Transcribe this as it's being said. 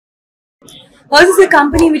Hers is a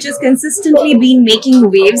company which has consistently been making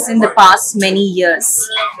waves in the past many years,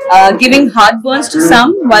 giving heartburns to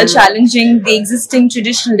some while challenging the existing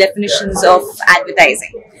traditional definitions of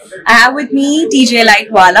advertising. I have with me TJ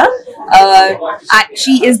Lightwala.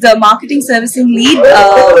 She is the marketing servicing lead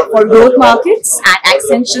for growth markets at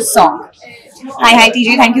Accenture Song. Hi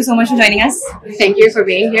TJ. Thank you so much for joining us. Thank you for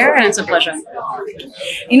being here, and it's a pleasure.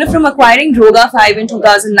 From acquiring Droga 5 in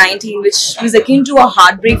 2019, which was akin to a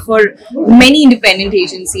heartbreak for many independent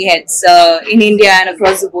agency heads in India and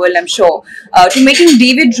across the world, I'm sure, to making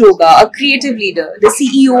David Droga a creative leader, the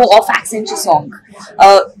CEO of Accenture Song.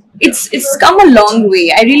 It's come a long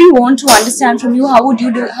way. I really want to understand from you how would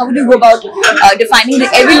you go about defining the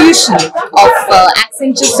evolution of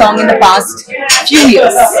Accenture Song in the past few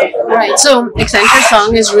years. Right. So Accenture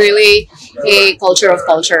Song is really a culture of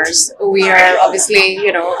cultures. We are obviously,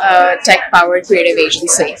 a tech-powered creative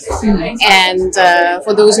agency. And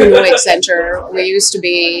for those who know Accenture, we used to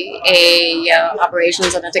be a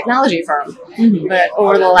operations and a technology firm. But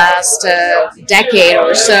over the last decade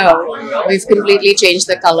or so, we've completely changed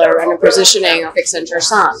the color and the positioning of Accenture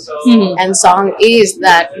Song. And Song is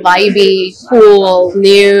that vibey, cool,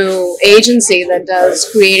 new agency that does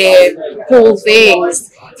creative, cool things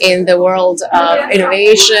in the world of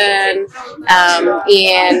innovation,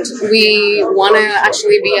 and we want to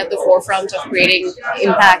actually be at the forefront of creating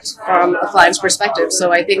impact from a client's perspective.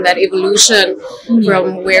 So I think that evolution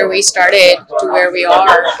from where we started to where we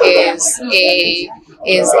are is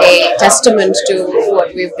a testament to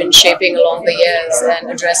what we've been shaping along the years and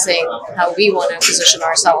addressing how we want to position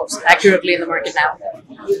ourselves accurately in the market now.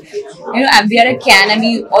 We are a can and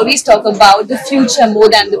we always talk about the future more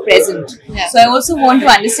than the present. Yeah. So I also want to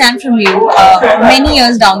understand from you, many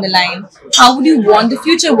years down the line, how would you want the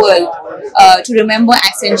future world to remember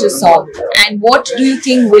Accenture Song, and what do you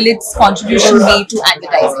think will its contribution be to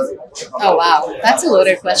advertising? Oh wow, that's a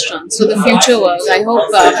loaded question. So the future world, I hope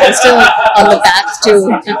I'm still on the path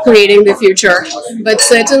to creating the future, but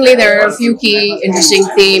certainly there are a few key interesting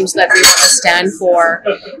themes that we want to stand for.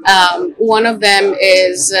 One of them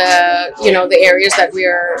is, the areas that we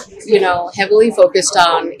are, heavily focused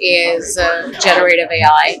on is generative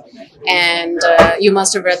AI. And you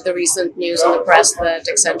must have read the recent news in the press that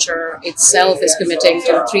Accenture itself is committing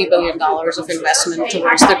to $3 billion of investment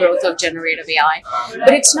towards the growth of generative AI.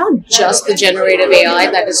 But it's not just the generative AI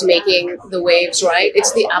that is making the waves, right?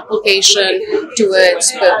 It's the application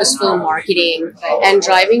towards purposeful marketing and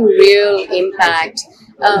driving real impact.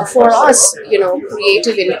 For us,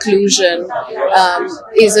 creative inclusion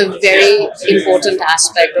is a very important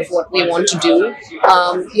aspect of what we want to do.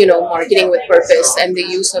 Marketing with purpose and the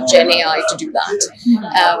use of Gen AI to do that.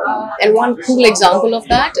 And one cool example of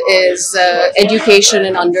that is education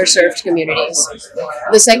in underserved communities.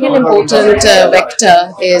 The second important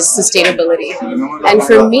vector is sustainability. And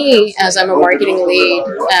for me, as I'm a marketing lead,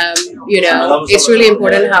 it's really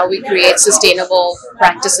important how we create sustainable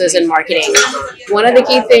practices in marketing. One of the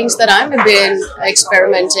key things that I've been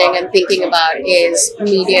experimenting and thinking about is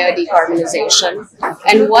media decarbonization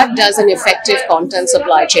and what does an effective content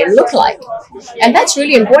supply chain look like. And that's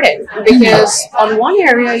really important because on one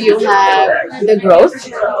area you have the growth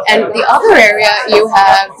and the other area you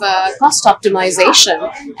have cost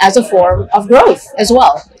optimization as a form of growth as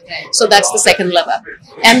well. So that's the second lever.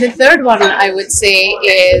 And the third one, I would say,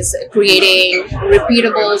 is creating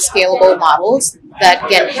repeatable, scalable models that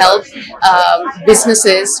can help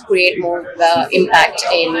businesses create more impact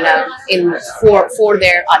for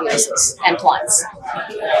their audiences and clients.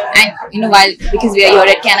 And because we are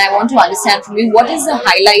here at Can, I want to understand from you, what is the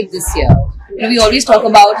highlight this year? We always talk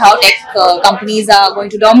about how tech companies are going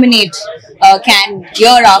to dominate Can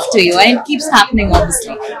year after year, and it keeps happening,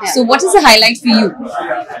 obviously. Yeah. So what is the highlight for you?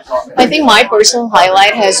 I think my personal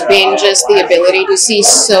highlight has been just the ability to see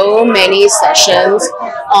so many sessions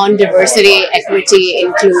on diversity, equity,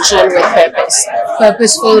 inclusion with purpose.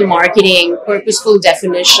 Purposeful marketing, purposeful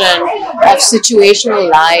definition of situational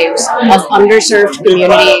lives, of underserved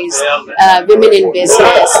communities, women in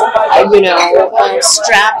business,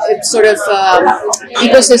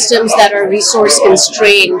 ecosystems that are resource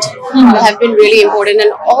constrained have been really important.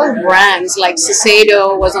 And all brands like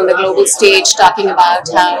Shiseido was on the global stage talking about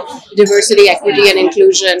how diversity, equity, and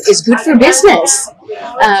inclusion is good for business.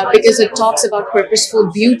 Because it talks about purposeful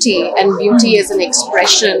beauty, and beauty as an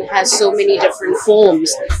expression has so many different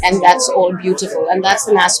forms, and that's all beautiful. And that's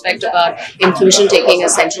an aspect about inclusion taking a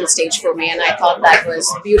central stage for me, and I thought that was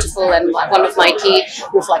beautiful and one of my key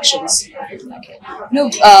reflections. In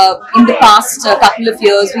the past couple of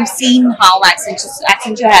years, we've seen how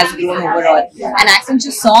Accenture has grown overall, and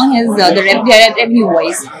Accenture Song has the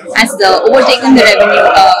revenue-wise has overtaken the revenue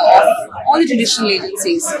all the traditional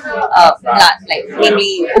agencies, like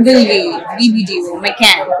namely Ogilvy, BBDO,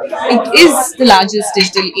 McCann. It is the largest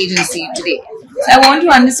digital agency today. So I want to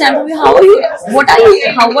understand from you, what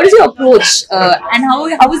is your approach, and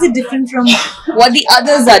how is it different from what the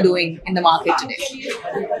others are doing in the market today?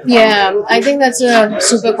 Yeah, I think that's a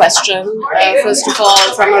super question. First of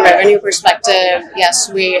all, from a revenue perspective, yes,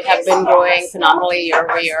 we have been growing phenomenally year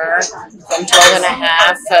over year, from 12 and a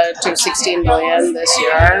half to 16 billion this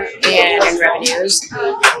year in revenues.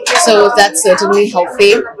 So that's certainly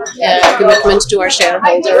healthy commitment to our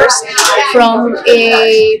shareholders. From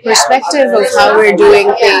a perspective of how we're doing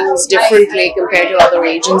things differently compared to other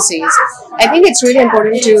agencies, I think it's really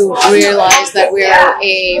important to realize that we're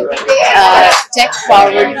a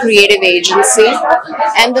tech-powered creative agency,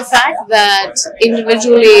 and the fact that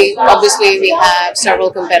individually, obviously, we have several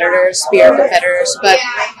competitors, peer competitors, but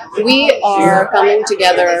we are coming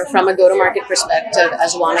together from a go-to-market perspective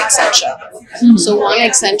as one Accenture. So one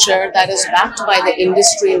Accenture that is backed by the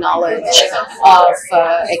industry knowledge of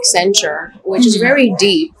Accenture, which is very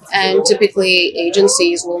deep. And typically,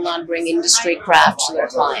 agencies will not bring industry craft to their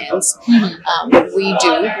clients. But we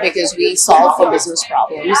do, because we solve for business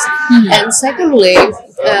problems. And secondly,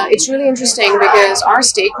 it's really interesting because our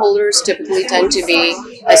stakeholders typically tend to be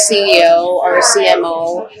a CEO or a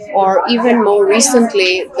CMO, or even more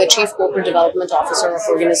recently, the Chief Corporate Development Officer of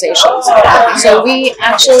organizations. So we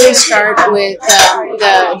actually start with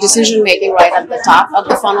the decision making right at the top of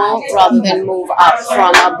the funnel, rather than move up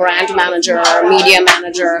from a brand manager or a media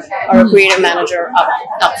manager or a creative manager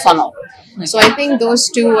up funnel. So I think those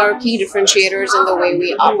two are key differentiators in the way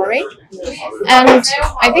we operate. And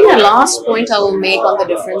I think the last point I will make on the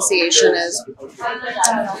differentiation is,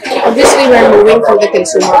 obviously we're moving through the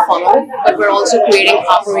consumer funnel, but we're also creating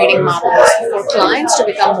operating models for clients to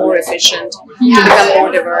become more efficient, to become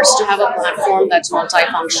more diverse, to have a platform that's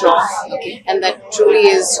multifunctional, and that truly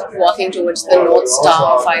is walking towards the North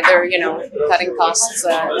Star of either, cutting costs,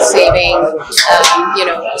 saving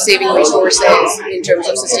resources in terms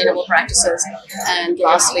of sustainable practices, and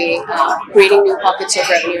lastly, creating new pockets of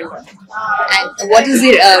revenue. And what is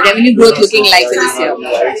the revenue growth looking like for this year?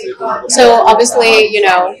 So obviously,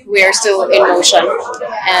 we are still in motion,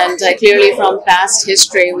 and clearly from past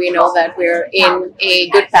history, we know that we're in a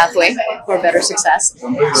good pathway for better success.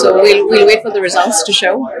 So we'll wait for the results to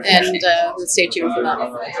show, and we'll stay tuned for that.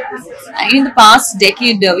 And in the past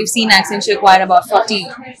decade, we've seen Accenture acquire about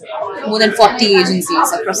more than 40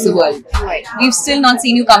 agencies across the world. Right. We've still not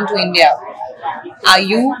seen you come to India. Are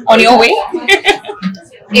you on your way?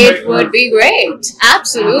 It would be great.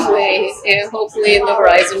 Absolutely. Hopefully in the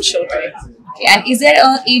horizon shortly. And is there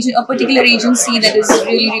a particular agency that is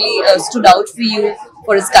really stood out for you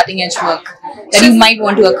for its cutting edge work that you might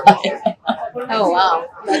want to acquire? Oh wow,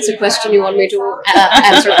 that's a question you want me to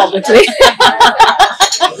answer publicly.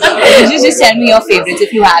 You just tell me your favorites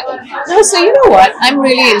if you have them. No, so you know what? I'm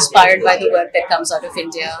really inspired by the work that comes out of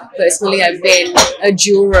India. Personally, I've been a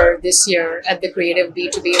juror this year at the Creative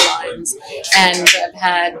B2B Alliance, and I've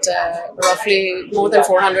had roughly more than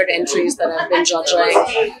 400 entries that I've been judging,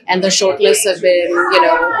 and the shortlists have been,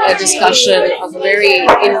 a discussion of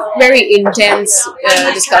very intense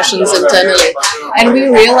discussions internally. And we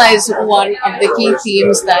realize one of the key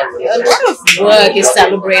themes that a lot of work is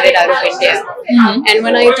celebrated out of India. And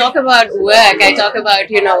when I talk about work, I talk about,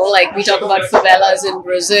 we talk about favelas in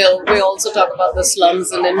Brazil. We also talk about the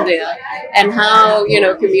slums in India, and how,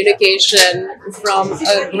 communication from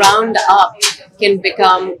a ground up can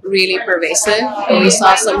become really pervasive. We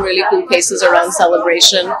saw some really cool cases around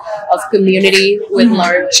celebration of community with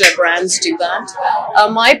large brands do that.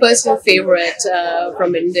 My personal favorite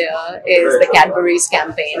from India is the Cadbury's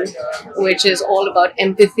campaign, which is all about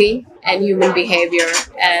empathy and human behavior,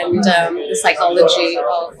 and the psychology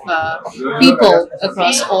of people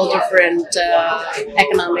across all different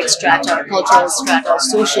economic strata, cultural strata,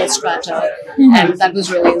 social strata, and that was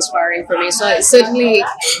really inspiring for me. So I certainly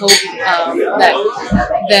hope that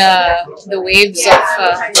the waves of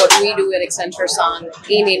what we do at Accenture Song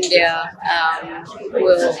in India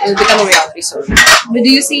will become a reality soon. But do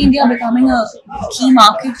you see India becoming a key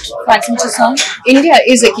market for Accenture Song? India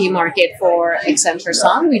is a key market for Accenture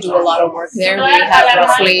Song. We do a lot of work there. We have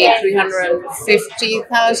roughly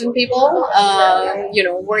 350,000 people,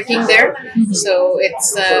 working there. So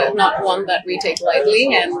it's not one that we take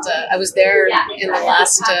lightly. And I was there in the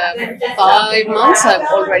last 5 months. I've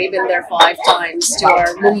already been there 5 times to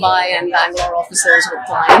our Mumbai and Bangalore offices with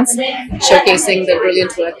clients, showcasing the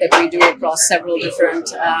brilliant work that we do across several different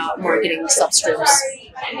marketing substreams.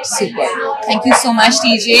 Super. Thank you so much,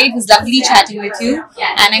 TJ. It was lovely chatting with you,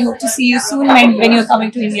 and I hope to see you soon when you're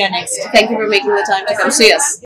coming to India next. Thank you for making the time to come see us.